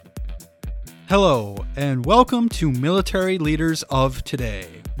Hello, and welcome to Military Leaders of Today,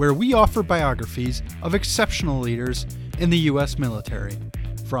 where we offer biographies of exceptional leaders in the U.S. military.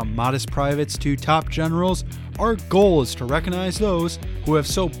 From modest privates to top generals, our goal is to recognize those who have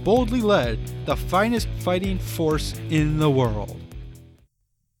so boldly led the finest fighting force in the world.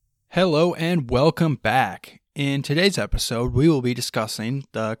 Hello, and welcome back. In today's episode, we will be discussing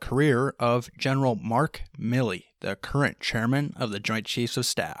the career of General Mark Milley, the current chairman of the Joint Chiefs of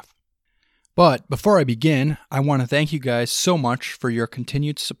Staff. But before I begin, I want to thank you guys so much for your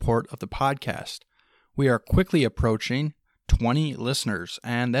continued support of the podcast. We are quickly approaching 20 listeners,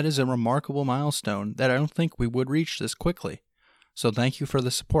 and that is a remarkable milestone that I don't think we would reach this quickly. So thank you for the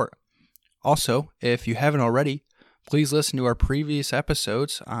support. Also, if you haven't already, please listen to our previous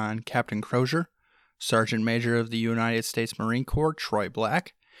episodes on Captain Crozier, Sergeant Major of the United States Marine Corps Troy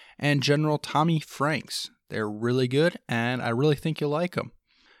Black, and General Tommy Franks. They're really good, and I really think you'll like them.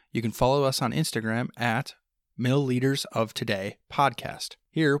 You can follow us on Instagram at Mill Leaders of Today Podcast.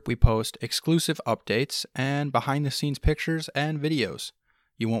 Here we post exclusive updates and behind-the-scenes pictures and videos.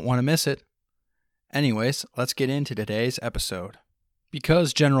 You won't want to miss it. Anyways, let's get into today's episode.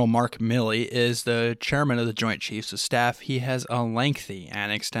 Because General Mark Milley is the chairman of the Joint Chiefs of Staff, he has a lengthy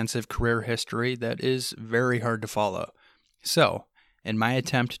and extensive career history that is very hard to follow. So, in my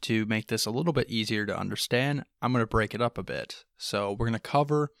attempt to make this a little bit easier to understand, I'm going to break it up a bit. So we're going to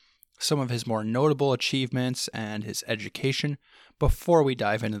cover some of his more notable achievements and his education before we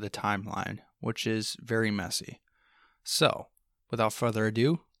dive into the timeline, which is very messy. So, without further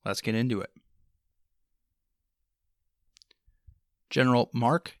ado, let's get into it. General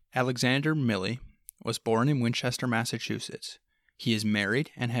Mark Alexander Milley was born in Winchester, Massachusetts. He is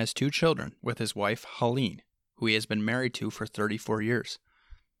married and has 2 children with his wife, Helene, who he has been married to for 34 years.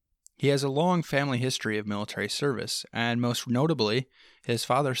 He has a long family history of military service, and most notably, his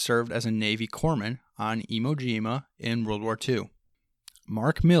father served as a Navy corpsman on Iwo Jima in World War II.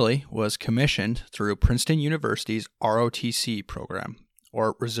 Mark Milley was commissioned through Princeton University's ROTC program,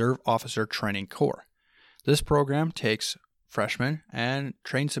 or Reserve Officer Training Corps. This program takes freshmen and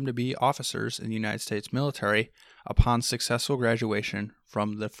trains them to be officers in the United States military upon successful graduation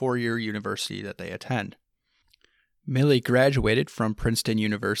from the 4-year university that they attend. Milley graduated from Princeton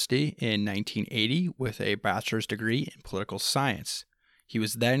University in 1980 with a bachelor's degree in political science. He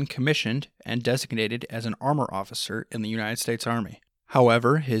was then commissioned and designated as an armor officer in the United States Army.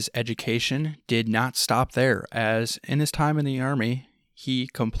 However, his education did not stop there, as in his time in the Army, he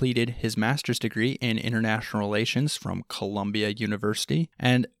completed his master's degree in international relations from Columbia University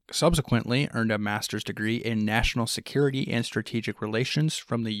and subsequently earned a master's degree in national security and strategic relations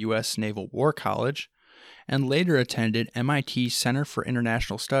from the U.S. Naval War College, and later attended MIT's Center for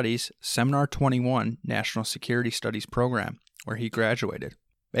International Studies' Seminar 21 National Security Studies program, where he graduated.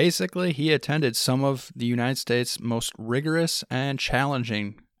 Basically, he attended some of the United States' most rigorous and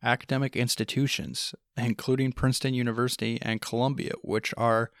challenging academic institutions, including Princeton University and Columbia, which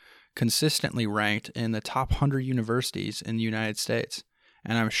are consistently ranked in the top 100 universities in the United States.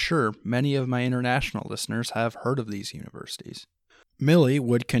 And I'm sure many of my international listeners have heard of these universities. Milley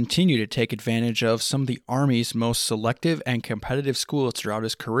would continue to take advantage of some of the Army's most selective and competitive schools throughout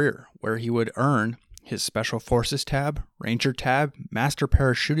his career, where he would earn his Special Forces Tab, Ranger Tab, Master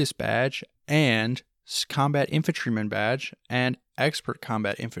Parachutist Badge, and Combat Infantryman Badge, and Expert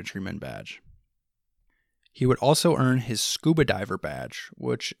Combat Infantryman Badge. He would also earn his Scuba Diver Badge,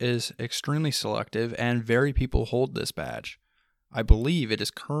 which is extremely selective and very people hold this badge. I believe it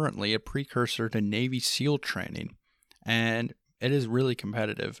is currently a precursor to Navy SEAL training, and it is really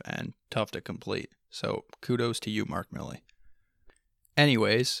competitive and tough to complete, so kudos to you, Mark Milley.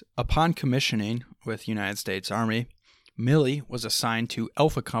 Anyways, upon commissioning with United States Army, Milley was assigned to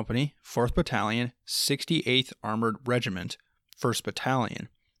Alpha Company, 4th Battalion, 68th Armored Regiment, 1st Battalion,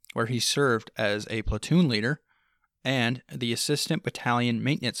 where he served as a platoon leader and the Assistant Battalion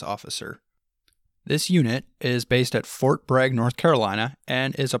Maintenance Officer. This unit is based at Fort Bragg, North Carolina,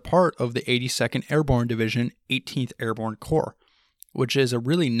 and is a part of the 82nd Airborne Division, 18th Airborne Corps, which is a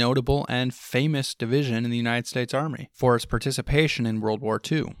really notable and famous division in the United States Army for its participation in World War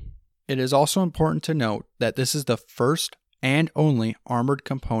II. It is also important to note that this is the first and only armored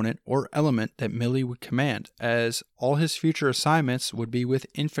component or element that Milley would command, as all his future assignments would be with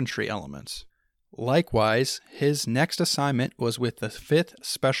infantry elements. Likewise, his next assignment was with the 5th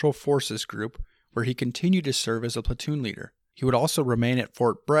Special Forces Group, where he continued to serve as a platoon leader. He would also remain at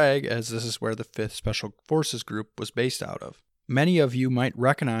Fort Bragg, as this is where the 5th Special Forces Group was based out of. Many of you might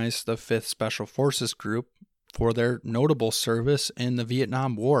recognize the 5th Special Forces Group for their notable service in the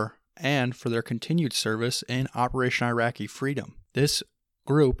Vietnam War and for their continued service in Operation Iraqi Freedom. This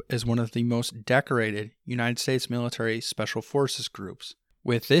group is one of the most decorated United States military special forces groups.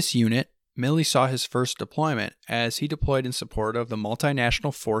 With this unit, Milley saw his first deployment as he deployed in support of the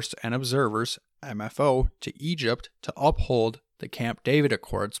Multinational Force and Observers, MFO, to Egypt to uphold the Camp David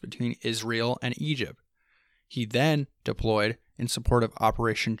Accords between Israel and Egypt. He then deployed in support of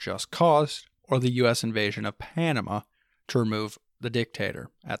Operation Just Cause, or the U.S. invasion of Panama, to remove the dictator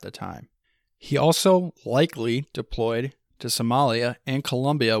at the time. He also likely deployed to Somalia and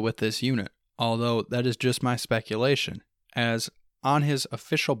Colombia with this unit, although that is just my speculation, as on his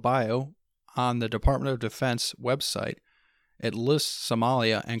official bio on the Department of Defense website, it lists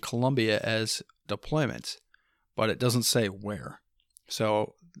Somalia and Colombia as deployments, but it doesn't say where.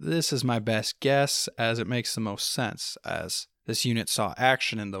 So this is my best guess, as it makes the most sense, as this unit saw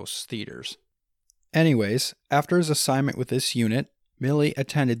action in those theaters. Anyways, after his assignment with this unit, Milley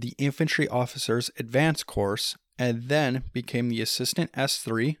attended the Infantry Officers Advanced Course and then became the Assistant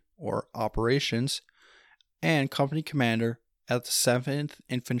S3, or Operations, and Company Commander at the 7th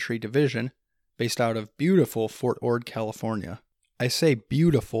Infantry Division, based out of beautiful Fort Ord, California. I say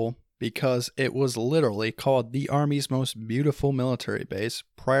beautiful because it was literally called the Army's most beautiful military base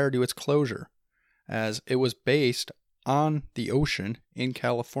prior to its closure, as it was based on the ocean in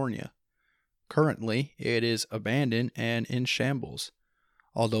California. Currently, it is abandoned and in shambles,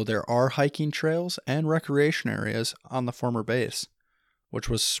 although there are hiking trails and recreation areas on the former base, which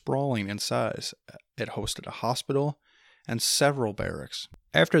was sprawling in size. It hosted a hospital and several barracks.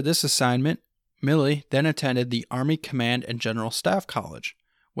 After this assignment, Milley then attended the Army Command and General Staff College,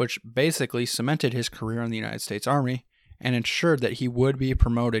 which basically cemented his career in the United States Army and ensured that he would be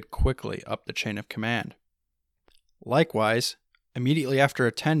promoted quickly up the chain of command. Likewise, immediately after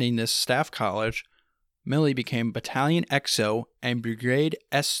attending this staff college, Milley became Battalion XO and Brigade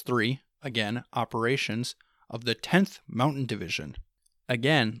S3, again, operations, of the 10th Mountain Division.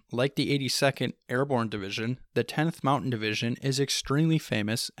 Again, like the 82nd Airborne Division, the 10th Mountain Division is extremely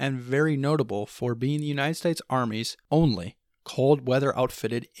famous and very notable for being the United States Army's only cold weather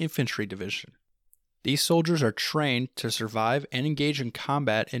outfitted infantry division. These soldiers are trained to survive and engage in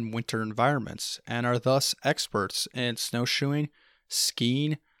combat in winter environments and are thus experts in snowshoeing,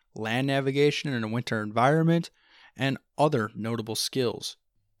 skiing, land navigation in a winter environment, and other notable skills.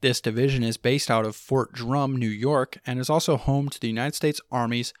 This division is based out of Fort Drum, New York, and is also home to the United States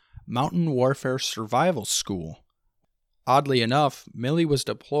Army's Mountain Warfare Survival School. Oddly enough, Milley was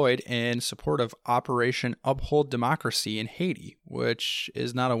deployed in support of Operation Uphold Democracy in Haiti, which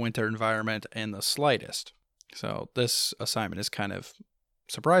is not a winter environment in the slightest. So this assignment is kind of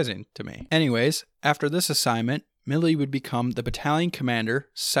surprising to me. Anyways, after this assignment, Milley would become the battalion commander,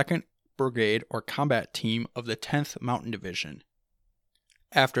 2nd Brigade or Combat Team of the 10th Mountain Division.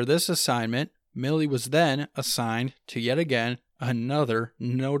 After this assignment, Milley was then assigned to yet again another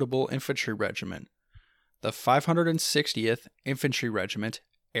notable infantry regiment, the 560th Infantry Regiment,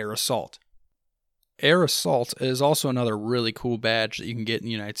 Air Assault. Air Assault is also another really cool badge that you can get in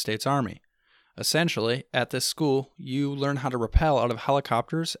the United States Army. Essentially, at this school, you learn how to rappel out of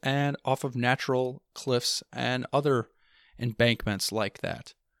helicopters and off of natural cliffs and other embankments like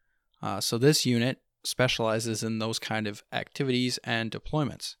that. So this unit specializes in those kind of activities and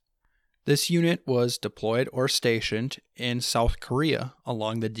deployments. This unit was deployed or stationed in South Korea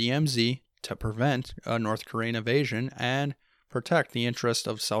along the DMZ to prevent a North Korean invasion and protect the interests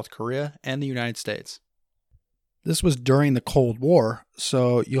of South Korea and the United States. This was during the Cold War,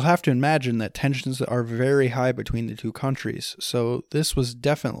 so you'll have to imagine that tensions are very high between the two countries, so this was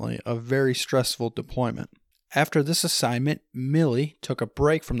definitely a very stressful deployment. After this assignment, Milley took a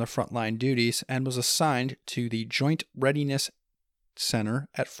break from the frontline duties and was assigned to the Joint Readiness Center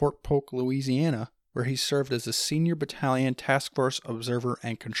at Fort Polk, Louisiana, where he served as a Senior Battalion Task Force Observer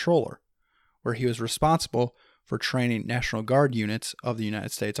and Controller, where he was responsible for training National Guard units of the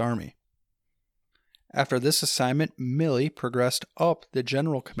United States Army. After this assignment, Milley progressed up the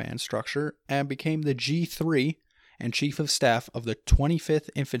general command structure and became the G3 and Chief of Staff of the 25th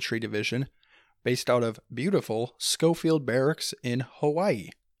Infantry Division, based out of beautiful Schofield Barracks in Hawaii.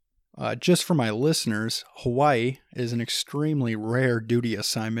 Just for my listeners, Hawaii is an extremely rare duty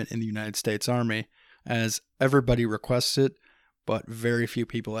assignment in the United States Army, as everybody requests it, but very few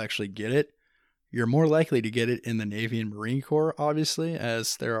people actually get it. You're more likely to get it in the Navy and Marine Corps, obviously,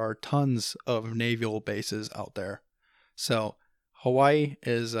 as there are tons of naval bases out there. So Hawaii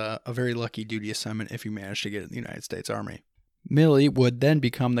is a very lucky duty assignment if you manage to get it in the United States Army. Milley would then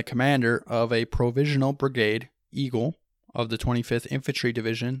become the commander of a provisional brigade, Eagle, of the 25th Infantry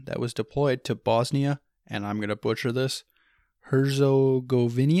Division that was deployed to Bosnia, and I'm going to butcher this,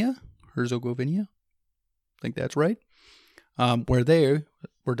 Herzegovina? I think that's right. Where they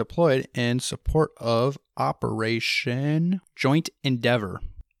were deployed in support of Operation Joint Endeavor.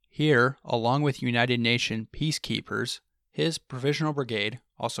 Here, along with United Nations peacekeepers, his Provisional Brigade,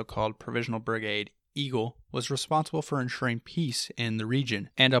 also called Provisional Brigade Eagle, was responsible for ensuring peace in the region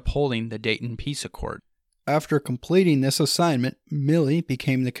and upholding the Dayton Peace Accord. After completing this assignment, Milley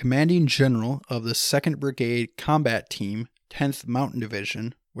became the commanding general of the 2nd Brigade Combat Team, 10th Mountain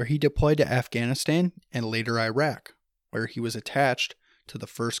Division, where he deployed to Afghanistan and later Iraq, where he was attached to the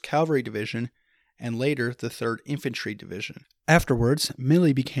 1st Cavalry Division and later the 3rd Infantry Division. Afterwards,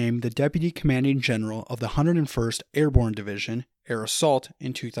 Milley became the Deputy Commanding General of the 101st Airborne Division, Air Assault,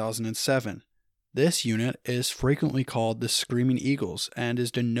 in 2007. This unit is frequently called the Screaming Eagles and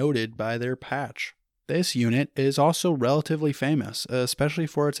is denoted by their patch. This unit is also relatively famous, especially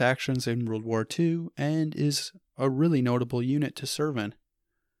for its actions in World War II, and is a really notable unit to serve in.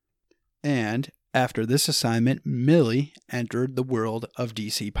 And after this assignment, Milley entered the world of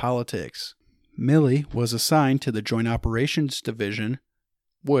DC politics. Milley was assigned to the Joint Operations Division,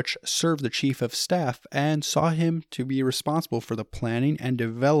 which served the Chief of Staff and saw him to be responsible for the planning and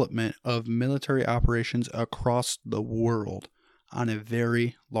development of military operations across the world on a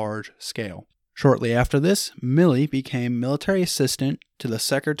very large scale. Shortly after this, Milley became military assistant to the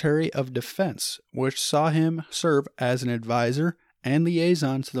Secretary of Defense, which saw him serve as an advisor and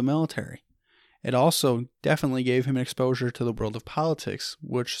liaison to the military. It also definitely gave him exposure to the world of politics,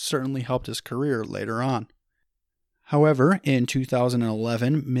 which certainly helped his career later on. However, in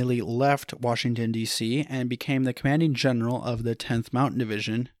 2011, Milley left Washington, D.C. and became the commanding general of the 10th Mountain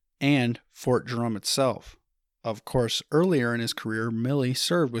Division and Fort Drum itself. Of course, earlier in his career, Milley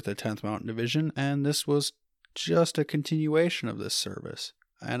served with the 10th Mountain Division, and this was just a continuation of this service,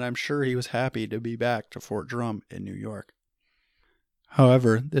 and I'm sure he was happy to be back to Fort Drum in New York.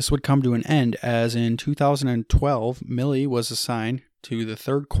 However, this would come to an end as in 2012, Milley was assigned to the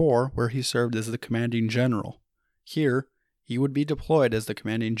 3rd Corps, where he served as the commanding general. Here, he would be deployed as the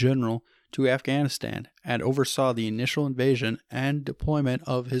commanding general to Afghanistan and oversaw the initial invasion and deployment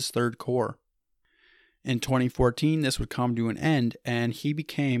of his 3rd Corps. In 2014, this would come to an end, and he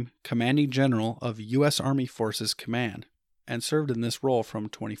became commanding general of U.S. Army Forces Command and served in this role from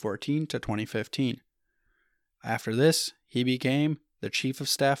 2014 to 2015. After this, he became the Chief of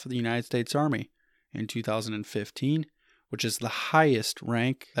Staff of the United States Army in 2015, which is the highest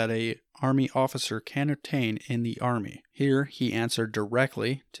rank that an Army officer can attain in the Army. Here, he answered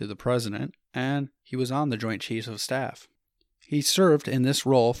directly to the President, and he was on the Joint Chiefs of Staff. He served in this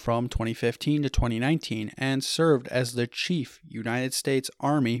role from 2015 to 2019 and served as the Chief United States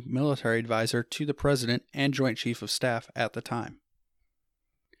Army Military Advisor to the President and Joint Chief of Staff at the time.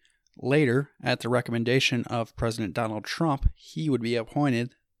 Later, at the recommendation of President Donald Trump, he would be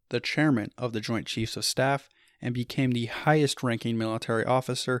appointed the Chairman of the Joint Chiefs of Staff and became the highest-ranking military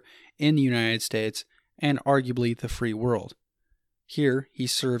officer in the United States and arguably the free world. Here, he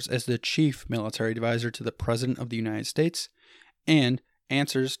serves as the Chief Military Advisor to the President of the United States and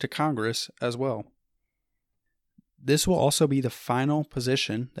answers to Congress as well. This will also be the final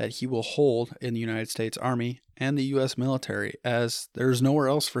position that he will hold in the United States Army and the U.S. military, as there's nowhere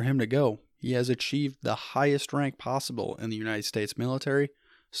else for him to go. He has achieved the highest rank possible in the United States military,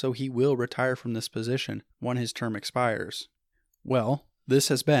 so he will retire from this position when his term expires. Well, this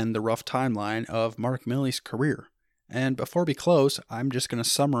has been the rough timeline of Mark Milley's career. And before we close, I'm just going to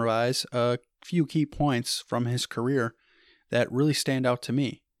summarize a few key points from his career that really stand out to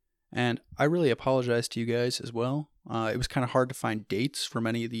me. And I really apologize to you guys as well. It was kind of hard to find dates for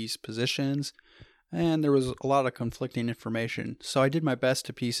many of these positions, and there was a lot of conflicting information, so I did my best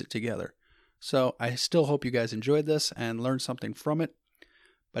to piece it together. So I still hope you guys enjoyed this and learned something from it.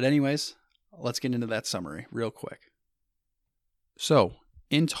 But anyways, let's get into that summary real quick. So,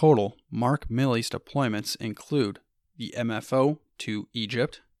 in total, Mark Milley's deployments include the MFO to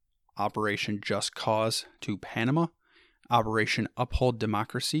Egypt, Operation Just Cause to Panama, Operation Uphold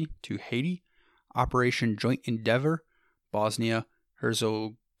Democracy to Haiti, Operation Joint Endeavor,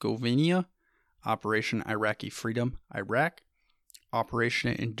 Bosnia-Herzegovina, Operation Iraqi Freedom, Iraq,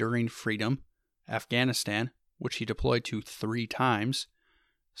 Operation Enduring Freedom, Afghanistan, which he deployed to 3 times,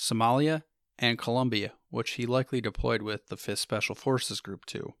 Somalia, and Colombia, which he likely deployed with the 5th Special Forces Group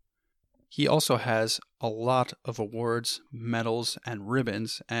to. He also has a lot of awards, medals, and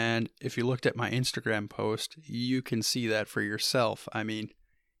ribbons, and if you looked at my Instagram post, you can see that for yourself. I mean,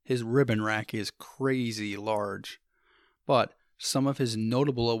 his ribbon rack is crazy large. But some of his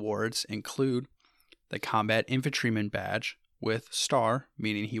notable awards include the Combat Infantryman Badge with Star,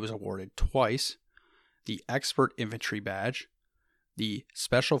 meaning he was awarded twice, the Expert Infantry Badge, the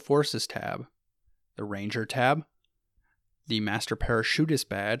Special Forces Tab, the Ranger Tab, the Master Parachutist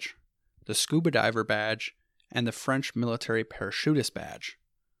Badge, the Scuba Diver Badge, and the French Military Parachutist Badge.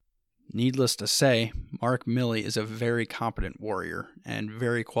 Needless to say, Mark Milley is a very competent warrior and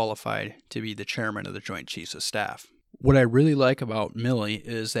very qualified to be the chairman of the Joint Chiefs of Staff. What I really like about Milley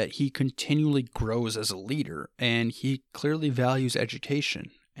is that he continually grows as a leader, and he clearly values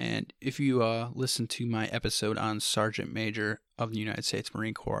education. And if you listen to my episode on Sergeant Major of the United States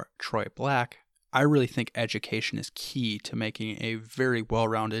Marine Corps, Troy Black, I really think education is key to making a very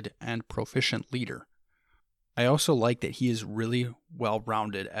well-rounded and proficient leader. I also like that he is really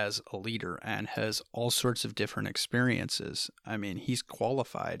well-rounded as a leader and has all sorts of different experiences. I mean, he's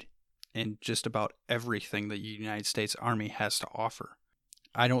qualified in just about everything the United States Army has to offer.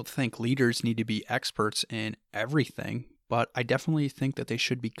 I don't think leaders need to be experts in everything, but I definitely think that they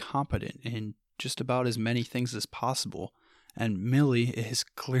should be competent in just about as many things as possible. And Milley is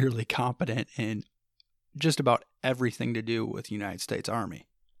clearly competent in just about everything to do with the United States Army.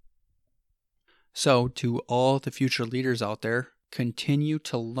 So, to all the future leaders out there, continue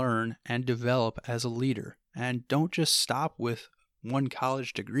to learn and develop as a leader. And don't just stop with one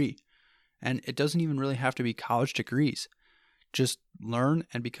college degree. And it doesn't even really have to be college degrees. Just learn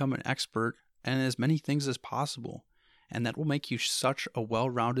and become an expert in as many things as possible. And that will make you such a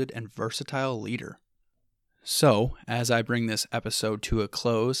well-rounded and versatile leader. So, as I bring this episode to a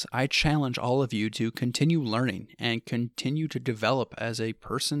close, I challenge all of you to continue learning and continue to develop as a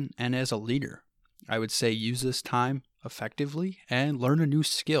person and as a leader. I would say use this time effectively and learn a new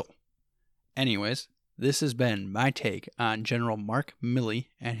skill. Anyways, this has been my take on General Mark Milley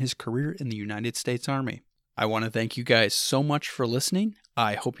and his career in the United States Army. I want to thank you guys so much for listening.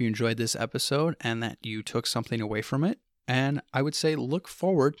 I hope you enjoyed this episode and that you took something away from it. And I would say look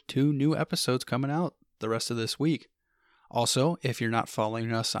forward to new episodes coming out the rest of this week. Also, if you're not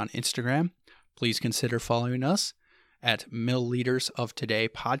following us on Instagram, please consider following us at Mill Leaders of Today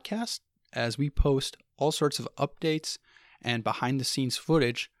podcast, as we post all sorts of updates and behind-the-scenes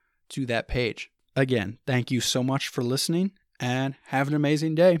footage to that page. Again, thank you so much for listening, and have an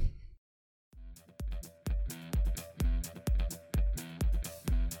amazing day.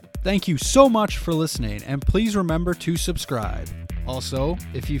 Thank you so much for listening, and please remember to subscribe. Also,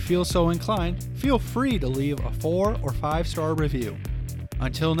 if you feel so inclined, feel free to leave a 4 or 5-star review.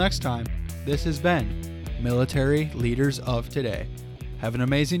 Until next time, this has been Military Leaders of Today. Have an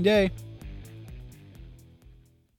amazing day.